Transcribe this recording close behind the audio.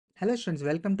Hello students,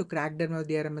 welcome to Crack Dermo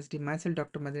DRMST. Myself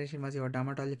Dr. Maddineni Srinivas, your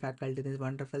dermatology faculty in this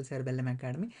wonderful Cerebellum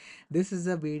Academy. This is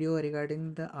a video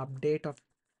regarding the update of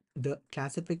the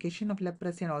classification of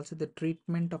leprosy and also the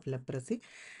treatment of leprosy.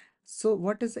 So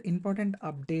what is the important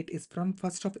update is from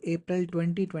 1st of April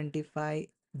 2025,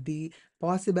 the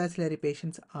PAUCI-BACILLARY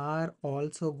patients are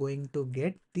also going to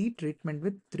get the treatment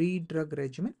with 3-drug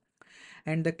regimen,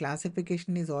 and the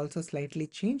classification is also slightly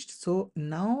changed. So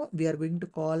now we are going to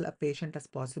call a patient as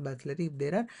PAUCI-BACILLARY if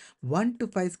there are 1 to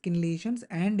 5 skin lesions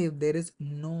and if there is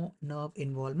no nerve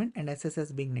involvement and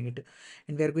SSS being negative.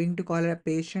 And we are going to call a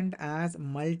patient as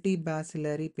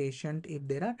multi-bacillary patient if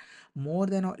there are more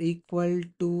than or equal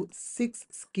to 6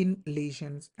 skin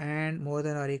lesions and more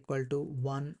than or equal to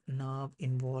 1 nerve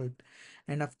involved.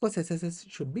 And of course SSS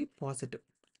should be positive.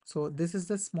 So this is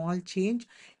the small change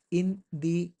in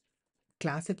the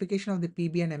classification of the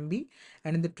PB and MB,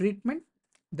 and in the treatment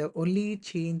the only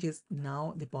change is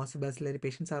now the PAUCI-BACILLARY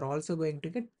patients are also going to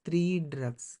get three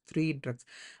drugs.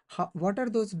 What are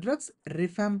those drugs?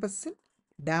 Rifampicin,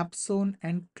 Dapsone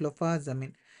and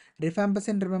Clofazimine.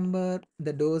 Rifampicin, remember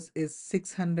the dose is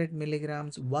 600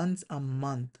 milligrams once a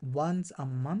month,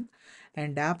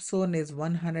 and Dapsone is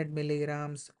 100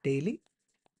 milligrams daily.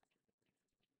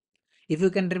 If you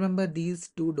can remember these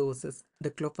two doses,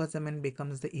 the clofazimine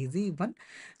becomes the easy one.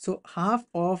 So half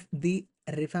of the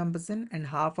rifampicin and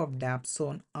half of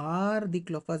dapsone are the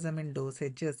clofazimine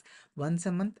dosages once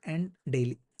a month and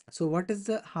daily. So what is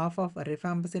the half of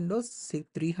rifampicin dose? Say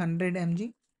 300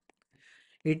 mg.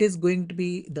 It is going to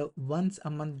be the once a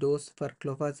month dose for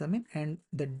clofazimine, and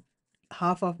the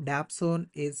half of dapsone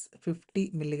is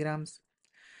 50 milligrams.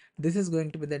 This is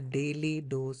going to be the daily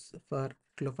dose for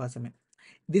clofazimine.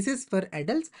 This is for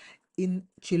adults. In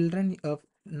children of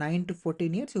 9 to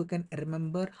 14 years, you can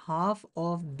remember half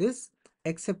of this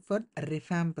except for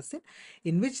rifampicin,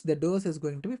 in which the dose is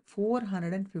going to be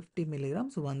 450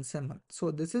 milligrams once a month.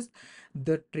 So this is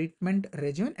the treatment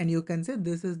regimen, and you can say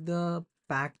this is the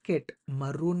packet,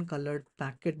 maroon colored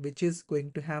packet, which is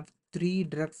going to have 3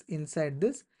 drugs inside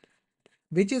this,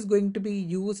 which is going to be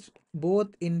used both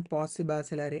in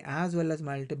PAUCI-BACILLARY as well as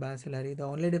multi-bacillary. The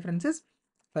only difference is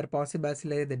for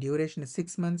PAUCI-BACILLARY the duration is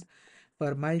 6 months.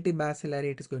 For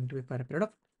multi-bacillary it is going to be for a period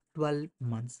of 12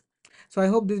 months. So I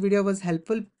hope this video was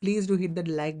helpful. Please do hit that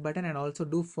like button and also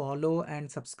do follow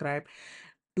and subscribe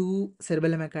to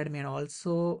Cerebellum Academy and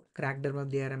also Crack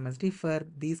Dermo DRMSD for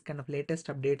these kind of latest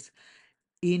updates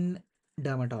in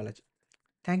dermatology.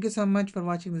 Thank you so much for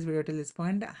watching this video till this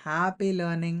point. Happy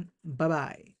learning. Bye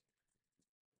bye.